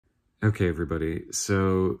Okay, everybody,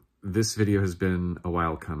 so this video has been a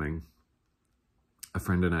while coming. A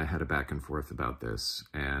friend and I had a back and forth about this,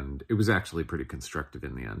 and it was actually pretty constructive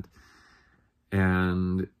in the end.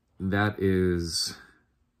 And that is,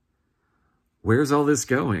 where's all this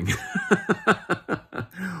going?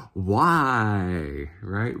 Why,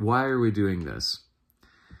 right? Why are we doing this?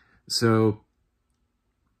 So,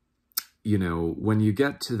 you know, when you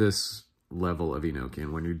get to this level of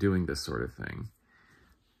Enochian, when you're doing this sort of thing,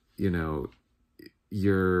 you know,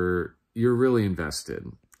 you're really invested.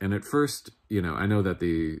 And at first, you know, I know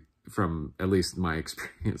that from at least my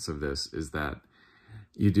experience of this is that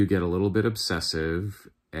you do get a little bit obsessive,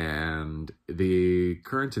 and the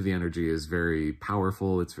current of the energy is very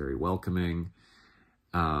powerful. It's very welcoming.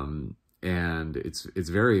 And it's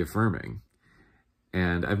very affirming.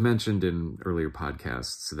 And I've mentioned in earlier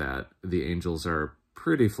podcasts that the angels are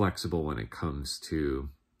pretty flexible when it comes to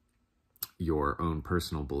your own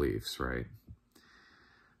personal beliefs, right?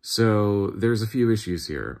 So there's a few issues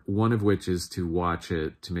here, one of which is to watch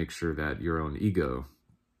it to make sure that your own ego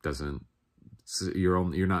doesn't,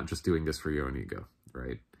 you're not just doing this for your own ego,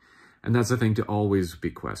 right? And that's a thing to always be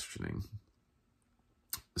questioning.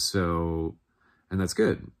 So, and that's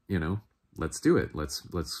good, you know, let's do it. Let's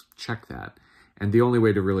check that. And the only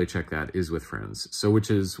way to really check that is with friends. So, which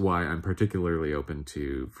is why I'm particularly open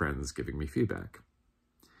to friends giving me feedback.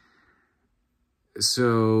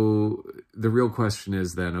 So the real question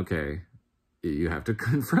is then, okay, you have to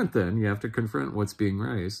confront you have to confront what's being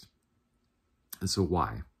raised. And so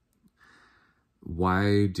why?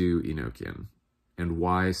 Why do Enochian? And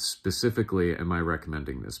why specifically am I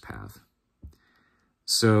recommending this path?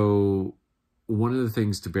 So one of the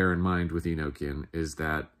things to bear in mind with Enochian is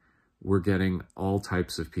that we're getting all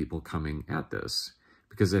types of people coming at this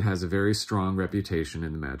because it has a very strong reputation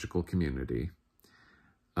in the magical community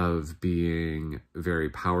of being very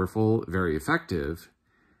powerful, very effective,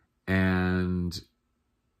 and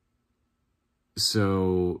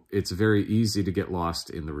so it's very easy to get lost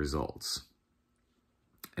in the results.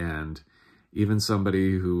 And even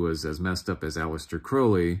somebody who was as messed up as Aleister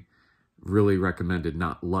Crowley really recommended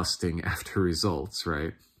not lusting after results,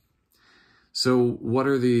 right? So what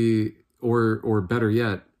are the, or better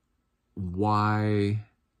yet, why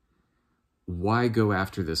go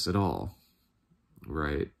after this at all?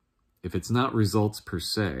 Right? If it's not results per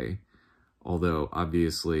se, although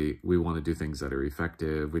obviously we want to do things that are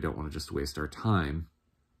effective, we don't want to just waste our time.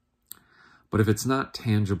 But if it's not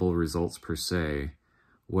tangible results per se,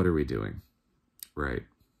 what are we doing? Right?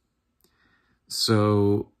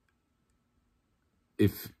 So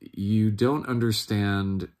if you don't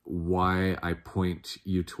understand why I point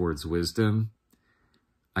you towards wisdom,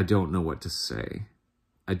 I don't know what to say.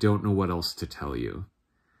 I don't know what else to tell you.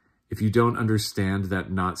 If you don't understand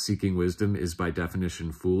that not seeking wisdom is by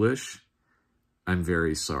definition foolish, I'm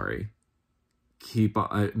very sorry.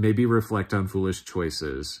 Maybe reflect on foolish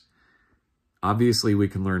choices. Obviously, we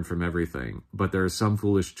can learn from everything, but there are some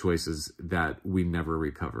foolish choices that we never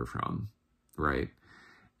recover from, right?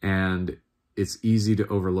 And it's easy to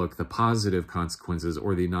overlook the positive consequences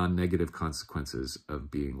or the non-negative consequences of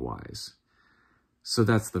being wise. So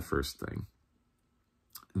that's the first thing.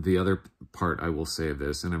 The other part I will say of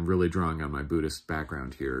this, and I'm really drawing on my Buddhist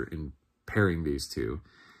background here in pairing these two,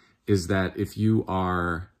 is that if you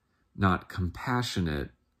are not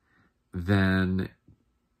compassionate, then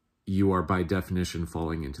you are by definition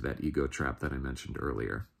falling into that ego trap that I mentioned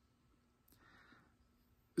earlier.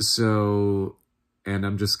 So, and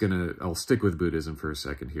I'll stick with Buddhism for a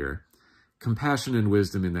second here. Compassion and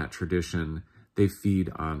wisdom in that tradition, they feed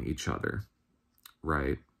on each other,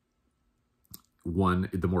 right? One,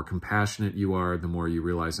 the more compassionate you are, the more you're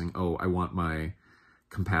realizing, oh, I want my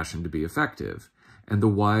compassion to be effective. And the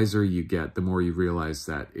wiser you get, the more you realize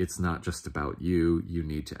that it's not just about you. You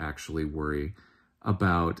need to actually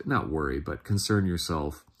concern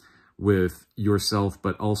yourself with yourself,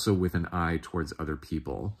 but also with an eye towards other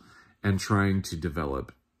people and trying to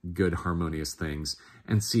develop good, harmonious things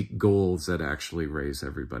and seek goals that actually raise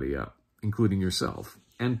everybody up, including yourself,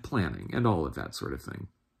 and planning and all of that sort of thing.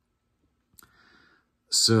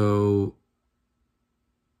 So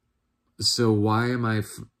why am I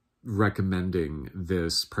recommending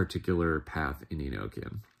this particular path in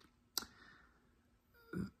Enochian?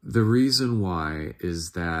 The reason why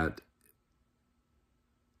is that,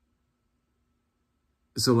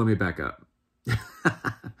 so let me back up.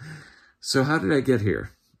 So how did I get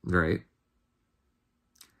here, right?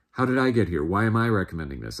 How did I get here? Why am I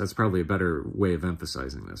recommending this? That's probably a better way of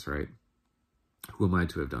emphasizing this, right? Who am I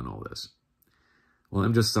to have done all this? Well,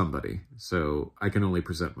 I'm just somebody, so I can only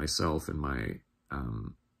present myself and my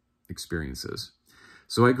experiences.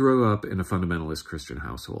 So I grew up in a fundamentalist Christian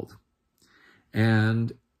household.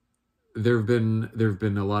 And there have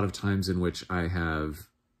been a lot of times in which I have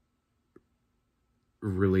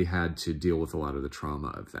really had to deal with a lot of the trauma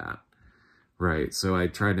of that. Right. So I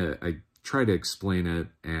try to explain it,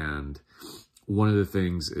 and one of the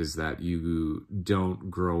things is that you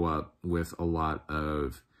don't grow up with a lot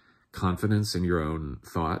of confidence in your own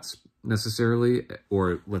thoughts necessarily,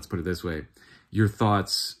 or let's put it this way, your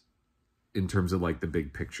thoughts in terms of like the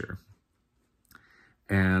big picture.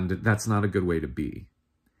 And that's not a good way to be.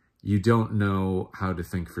 You don't know how to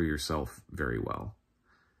think for yourself very well.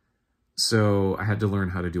 So I had to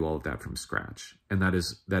learn how to do all of that from scratch. And that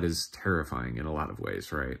is terrifying in a lot of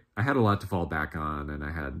ways, right? I had a lot to fall back on, and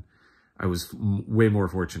I was way more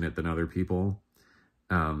fortunate than other people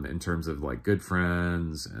in terms of like good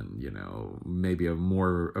friends and, you know, maybe a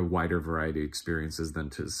wider variety of experiences than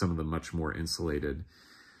to some of the much more insulated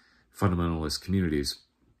fundamentalist communities.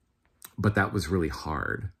 But that was really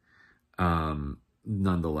hard,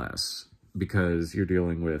 nonetheless, because you're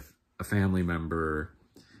dealing with a family member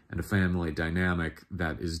and a family dynamic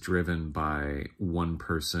that is driven by one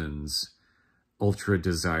person's ultra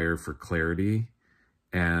desire for clarity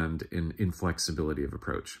and an inflexibility of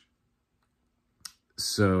approach.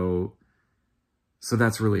 So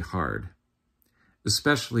that's really hard,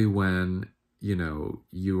 especially when, you know,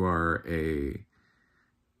 you are a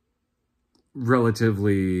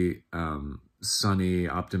relatively sunny,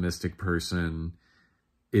 optimistic person.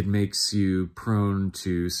 It makes you prone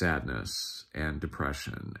to sadness and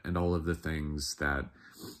depression and all of the things that,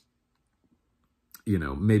 you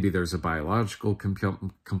know, maybe there's a biological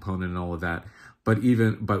component and all of that. But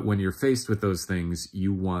when you're faced with those things,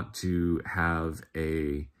 you want to have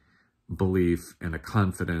a belief and a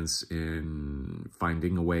confidence in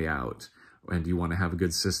finding a way out. And you want to have a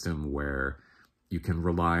good system where you can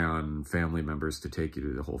rely on family members to take you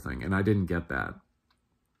through the whole thing. And I didn't get that.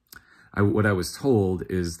 What I was told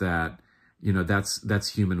is that, you know, that's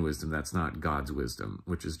human wisdom. That's not God's wisdom,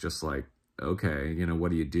 which is just like, okay, you know,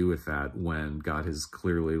 what do you do with that when God has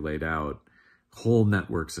clearly laid out whole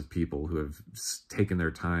networks of people who have taken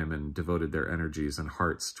their time and devoted their energies and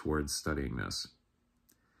hearts towards studying this?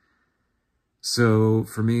 So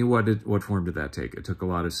for me, what form did that take? It took a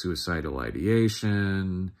lot of suicidal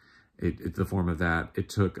ideation. The form of that. It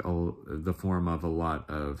took the form of a lot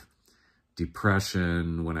of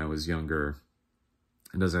depression when I was younger.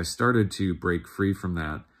 And as I started to break free from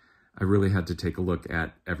that, I really had to take a look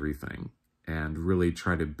at everything and really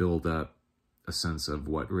try to build up a sense of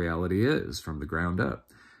what reality is from the ground up.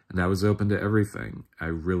 And I was open to everything.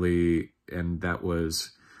 And that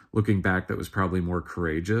was, looking back, that was probably more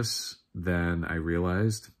courageous than I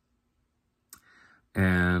realized.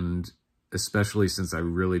 And especially since I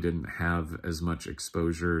really didn't have as much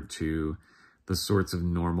exposure to the sorts of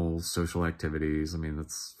normal social activities. I mean,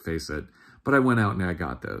 let's face it. But I went out and I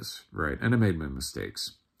got those, right? And I made my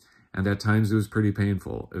mistakes. And at times it was pretty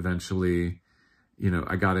painful. Eventually, you know,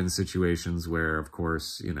 I got in situations where, of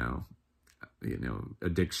course, you know,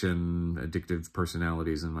 addictive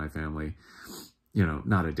personalities in my family, you know,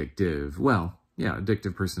 not addictive. Well, yeah,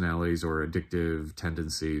 addictive personalities or addictive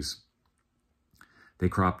tendencies, they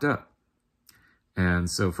cropped up. And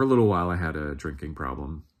so for a little while I had a drinking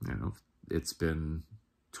problem. You know, it's been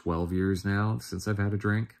 12 years now since I've had a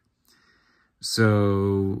drink.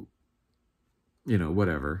 So, you know,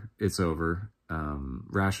 whatever, it's over.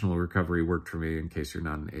 Rational recovery worked for me, in case you're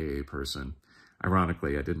not an AA person.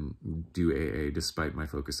 Ironically, I didn't do AA despite my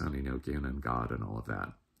focus on Enochian and God and all of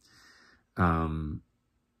that.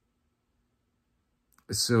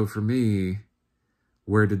 So for me,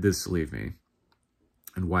 where did this leave me?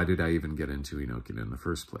 And why did I even get into Enochian in the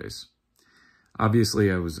first place?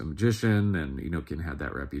 Obviously, I was a magician, and Enochian had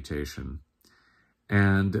that reputation.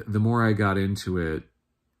 And the more I got into it,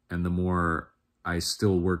 and the more I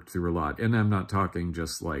still worked through a lot. And I'm not talking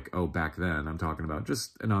just like, oh, back then. I'm talking about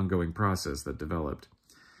just an ongoing process that developed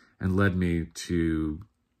and led me to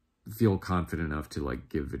feel confident enough to like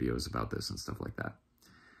give videos about this and stuff like that.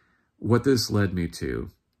 What this led me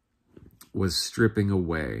to was stripping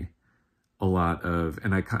away a lot of,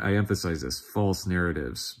 and I emphasize this, false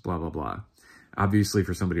narratives, blah, blah, blah. Obviously,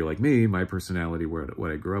 for somebody like me, my personality, what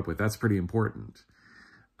I grew up with, that's pretty important.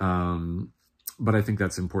 But I think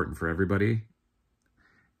that's important for everybody.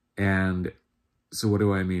 And so what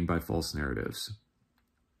do I mean by false narratives?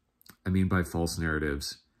 I mean by false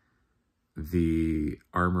narratives, the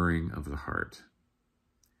armoring of the heart.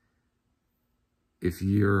 If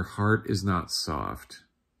your heart is not soft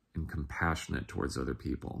and compassionate towards other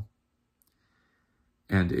people,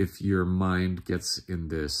 and if your mind gets in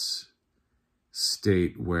this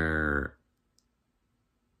state where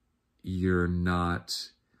you're not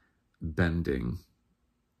bending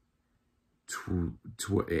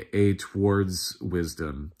towards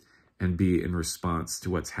wisdom, and B, in response to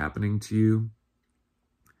what's happening to you,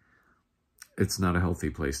 it's not a healthy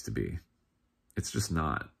place to be. It's just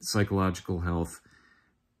not. Psychological health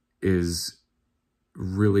is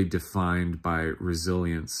really defined by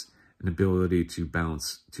resilience and ability to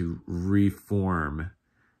bounce, to reform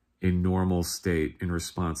a normal state in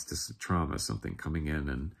response to trauma, something coming in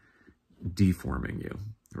and deforming you,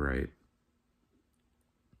 right?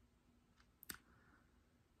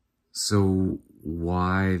 So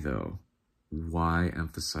why, though? Why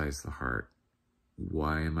emphasize the heart?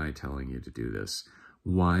 Why am I telling you to do this?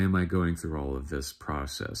 Why am I going through all of this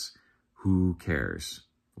process? Who cares?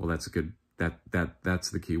 Well, that's a good,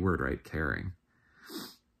 that's the key word, right? Caring.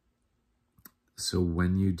 So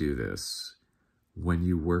when you do this, when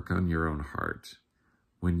you work on your own heart,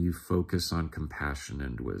 when you focus on compassion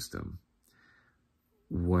and wisdom,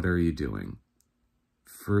 what are you doing?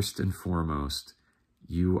 First and foremost,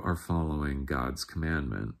 you are following God's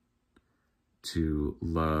commandment to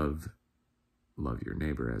love your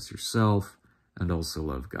neighbor as yourself, and also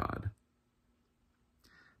love God.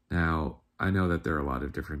 Now, I know that there are a lot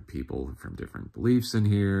of different people from different beliefs in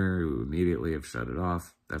here who immediately have shut it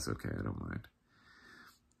off. That's okay, I don't mind.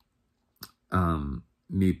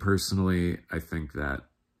 Me personally, I think that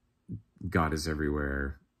God is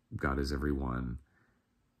everywhere. God is everyone.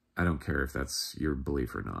 I don't care if that's your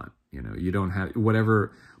belief or not. You know, you don't have,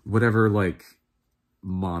 whatever like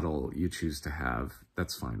model you choose to have,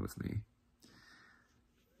 that's fine with me.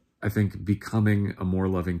 I think becoming a more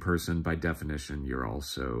loving person, by definition, you're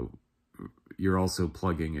also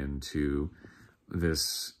plugging into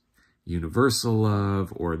this universal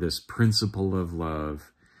love or this principle of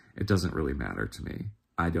love. It doesn't really matter to me.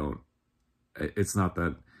 It's not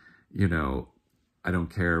that, you know, I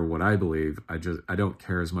don't care what I believe. I don't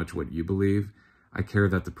care as much what you believe. I care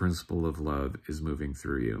that the principle of love is moving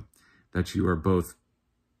through you, that you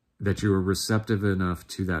are receptive enough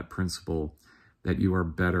to that principle, that you are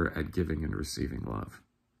better at giving and receiving love.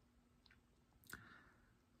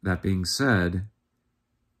 That being said,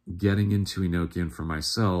 getting into Enochian for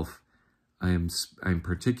myself, I'm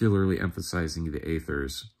particularly emphasizing the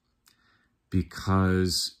aethers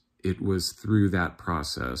because it was through that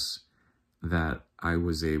process that I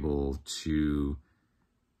was able to,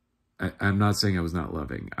 I'm not saying I was not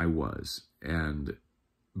loving, I was,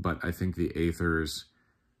 but I think the aethers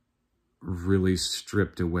really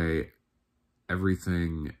stripped away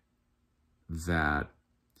everything that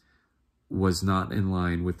was not in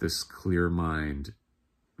line with this clear mind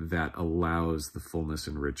that allows the fullness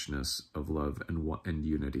and richness of love and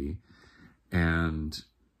unity and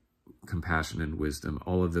compassion and wisdom,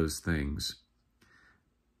 all of those things.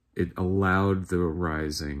 It allowed the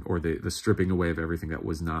rising, or the stripping away of everything that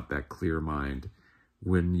was not that clear mind.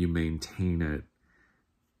 When you maintain it,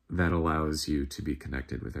 that allows you to be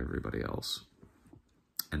connected with everybody else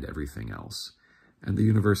and everything else, and the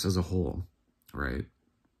universe as a whole, right?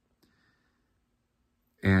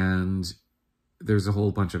 And there's a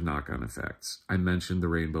whole bunch of knock-on effects. I mentioned the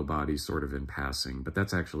rainbow body sort of in passing, but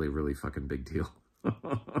that's actually a really fucking big deal.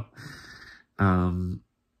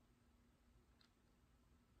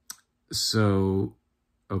 So,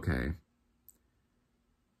 okay.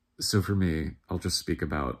 So for me, I'll just speak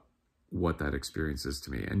about what that experience is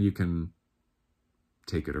to me, and you can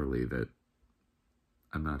take it or leave it.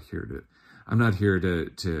 I'm not here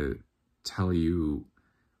to tell you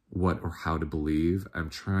what or how to believe. I'm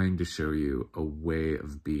trying to show you a way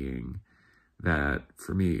of being that,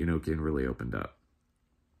 for me, Enochian really opened up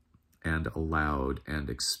and allowed and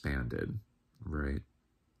expanded, right?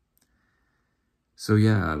 So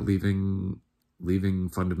yeah, leaving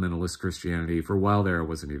fundamentalist Christianity. For a while there, I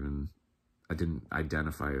didn't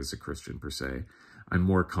identify as a Christian per se. I'm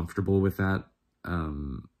more comfortable with that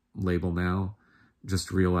label now,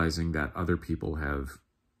 just realizing that other people have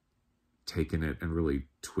taken it and really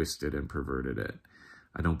twisted and perverted it.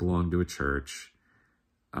 I don't belong to a church.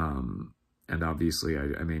 And obviously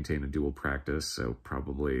I maintain a dual practice, so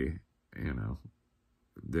probably, you know,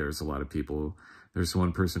 there's a lot of people. There's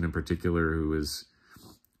one person in particular who is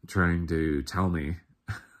trying to tell me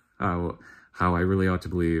how I really ought to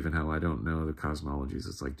believe and how I don't know the cosmologies.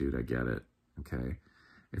 It's like, dude, I get it. Okay.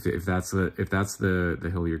 If that's the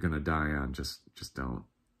hill you're gonna die on, just don't.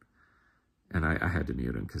 And I had to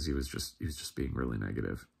mute him because he was just being really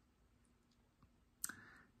negative.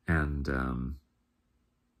 And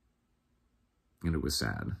it was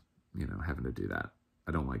sad, you know, having to do that.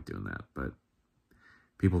 I don't like doing that, but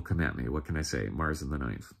people come at me. What can I say? Mars in the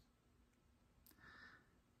 9th.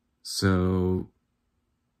 So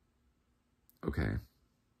Okay.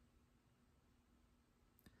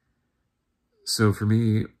 So for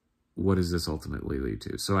me, what does this ultimately lead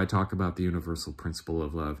to? So I talk about the universal principle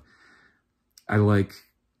of love. I like,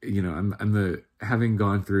 having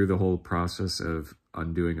gone through the whole process of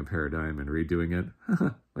undoing a paradigm and redoing it,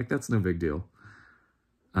 like that's no big deal.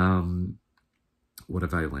 What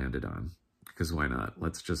have I landed on? Because why not?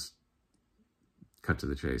 Let's just cut to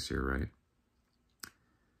the chase here, right?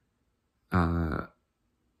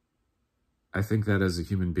 I think that as a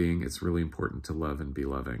human being, it's really important to love and be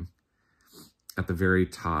loving. At the very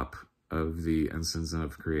top of the ensigns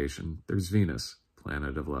of creation, there's Venus,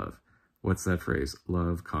 planet of love. What's that phrase?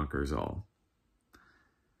 Love conquers all.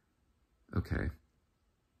 Okay.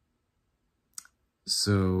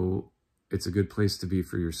 So it's a good place to be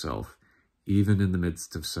for yourself, even in the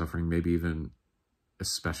midst of suffering, maybe even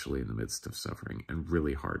especially in the midst of suffering and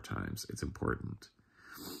really hard times. It's important.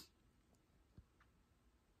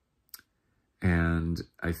 And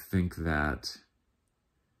I think that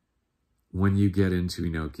when you get into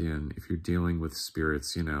Enochian, if you're dealing with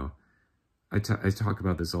spirits, I talk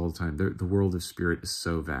about this all the time. The world of spirit is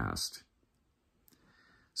so vast.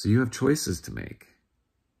 So you have choices to make,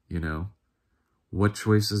 What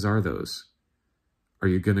choices are those? Are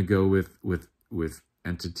you going to go with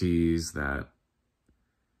entities that,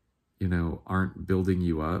 aren't building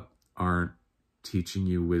you up, aren't teaching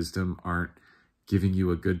you wisdom, aren't giving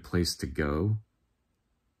you a good place to go?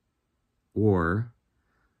 Or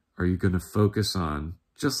are you going to focus on,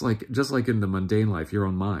 just like in the mundane life, your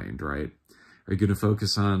own mind, right? Are you going to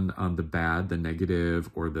focus on the bad, the negative,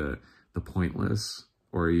 or the pointless?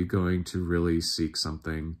 Or are you going to really seek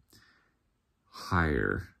something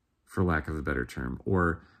higher, for lack of a better term,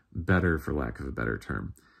 or better, for lack of a better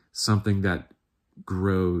term? Something that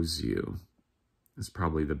grows you is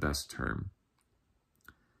probably the best term.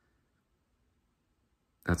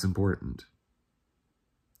 That's important.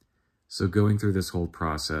 So going through this whole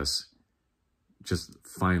process, just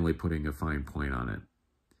finally putting a fine point on it,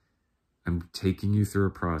 I'm taking you through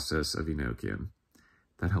a process of Enochian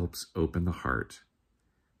that helps open the heart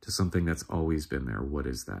to something that's always been there. What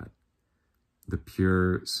is that? The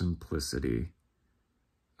pure simplicity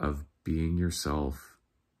of being yourself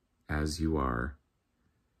as you are,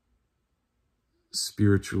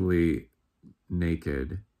 spiritually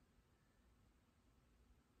naked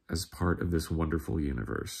as part of this wonderful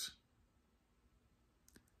universe.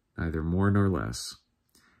 Neither more nor less.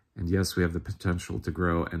 And yes, we have the potential to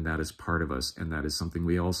grow, and that is part of us, and that is something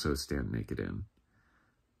we also stand naked in.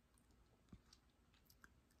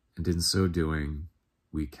 And in so doing,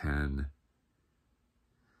 we can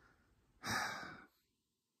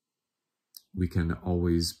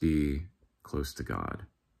always be close to God.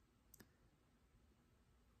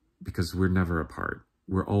 Because we're never apart.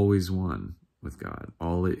 We're always one with God.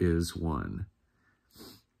 All is one.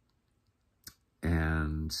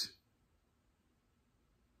 And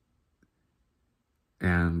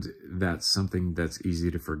that's something that's easy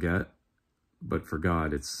to forget. But for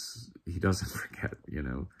God, he doesn't forget,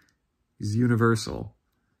 He's universal.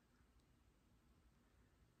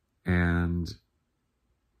 And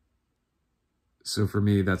so for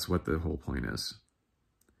me, that's what the whole point is.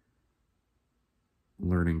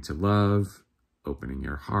 Learning to love, opening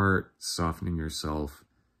your heart, softening yourself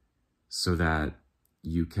so that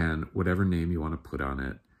you can, whatever name you want to put on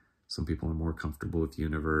it. Some people are more comfortable with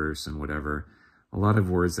universe and whatever. A lot of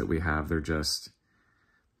words that we have, they're just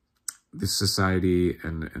the society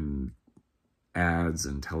and ads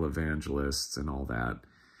and televangelists and all that.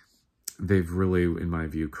 They've really, in my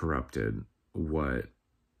view, corrupted what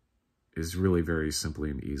is really very simply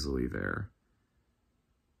and easily there.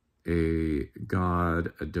 A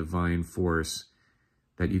God, a divine force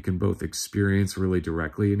that you can both experience really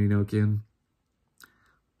directly in Enochian,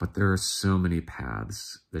 but there are so many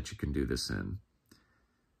paths that you can do this in.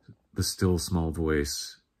 The still small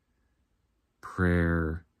voice,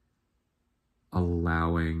 prayer,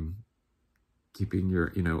 allowing, keeping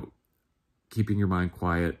your mind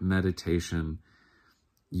quiet, meditation.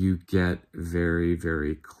 You get very,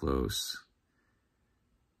 very close.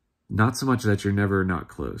 Not so much that you're never not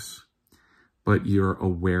close, but your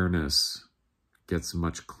awareness gets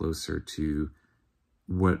much closer to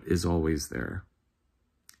what is always there.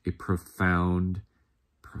 A profound,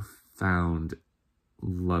 profound,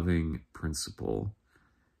 loving principle,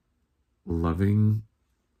 loving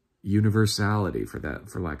universality, for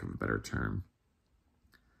lack of a better term,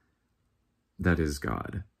 that is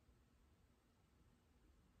God.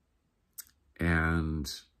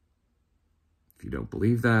 And if you don't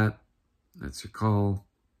believe that, that's your call.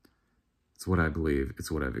 It's what I believe.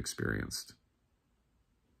 It's what I've experienced.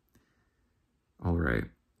 All right.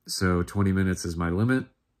 So 20 minutes is my limit.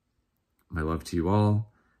 My love to you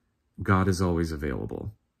all. God is always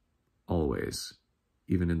available. Always.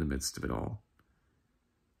 Even in the midst of it all.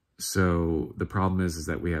 So the problem is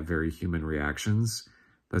that we have very human reactions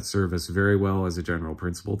that serve us very well as a general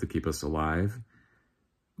principle to keep us alive,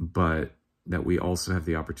 but that we also have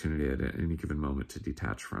the opportunity at any given moment to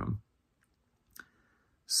detach from.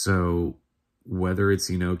 So whether it's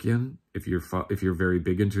Enochian, if you're very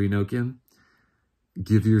big into Enochian,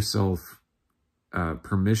 give yourself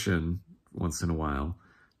permission once in a while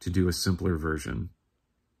to do a simpler version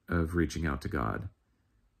of reaching out to God.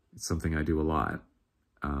 It's something I do a lot.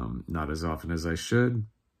 Not as often as I should.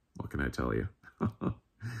 What can I tell you?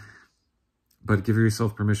 But give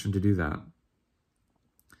yourself permission to do that.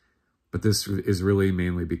 But this is really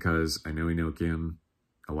mainly because I know Enochian.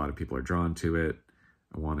 A lot of people are drawn to it.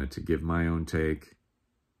 I wanted to give my own take.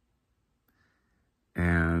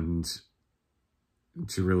 And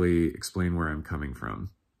to really explain where I'm coming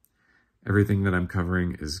from. Everything that I'm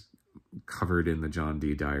covering is covered in the John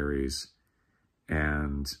Dee diaries.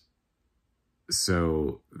 And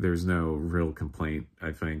so there's no real complaint,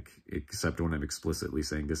 I think, except when I'm explicitly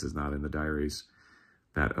saying this is not in the diaries,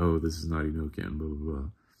 that, oh, this is not Enochian, blah, blah,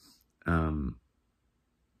 blah.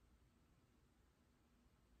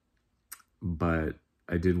 But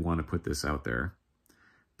I did want to put this out there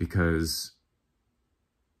because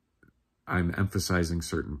I'm emphasizing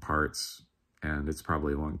certain parts, and it's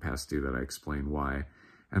probably long past due that I explain why,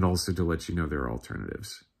 and also to let you know there are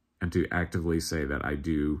alternatives, and to actively say that I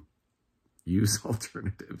do use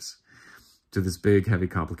alternatives to this big, heavy,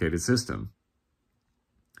 complicated system.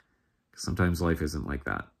 Sometimes life isn't like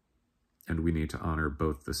that, and we need to honor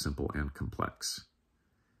both the simple and complex.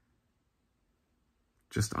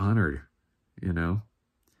 Just honor, you know?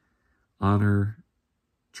 Honor,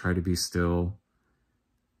 try to be still.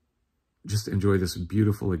 Just enjoy this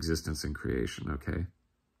beautiful existence in creation, okay?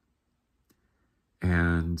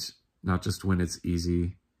 And not just when it's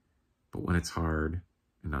easy, but when it's hard.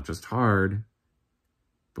 And not just hard,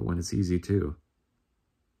 but when it's easy too.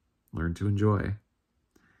 Learn to enjoy.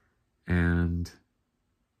 And,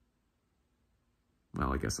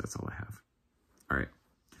 well, I guess that's all I have. All right.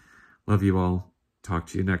 Love you all. Talk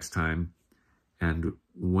to you next time. And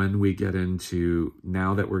when we get into,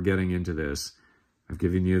 now that we're getting into this, I've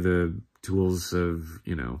given you the tools of,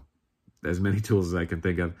 you know, as many tools as I can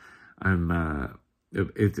think of.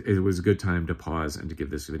 It was a good time to pause and to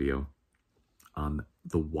give this video on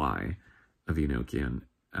the why of Enochian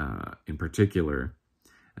in particular,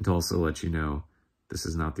 and to also let you know this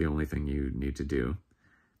is not the only thing you need to do.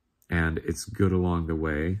 And it's good along the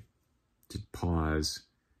way to pause,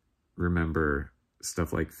 remember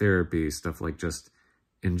stuff like therapy, stuff like just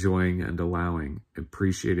enjoying and allowing,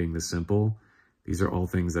 appreciating the simple. These are all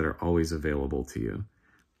things that are always available to you.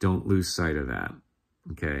 Don't lose sight of that,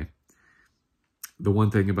 okay? The one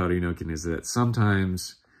thing about Enochian is that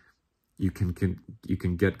sometimes you can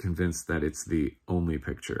get convinced that it's the only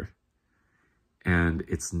picture. And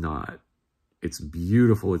it's not. It's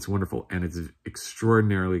beautiful, it's wonderful, and it's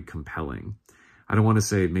extraordinarily compelling. I don't want to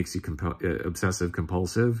say it makes you obsessive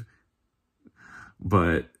compulsive,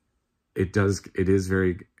 but it is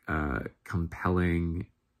very compelling.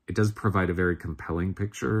 It does provide a very compelling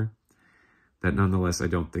picture that nonetheless I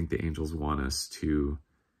don't think the angels want us to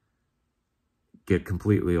get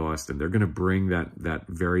completely lost in. They're going to bring that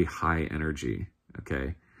very high energy,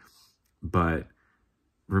 okay? But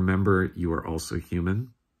remember, you are also human.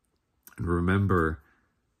 And remember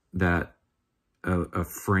that a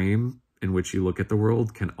frame in which you look at the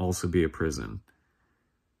world can also be a prison.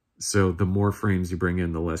 So the more frames you bring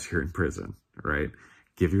in, the less you're in prison, right?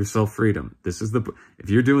 Give yourself freedom. If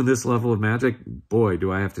you're doing this level of magic, boy,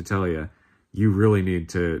 do I have to tell you, you really need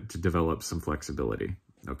to develop some flexibility,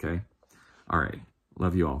 okay? All right.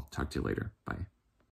 Love you all. Talk to you later. Bye.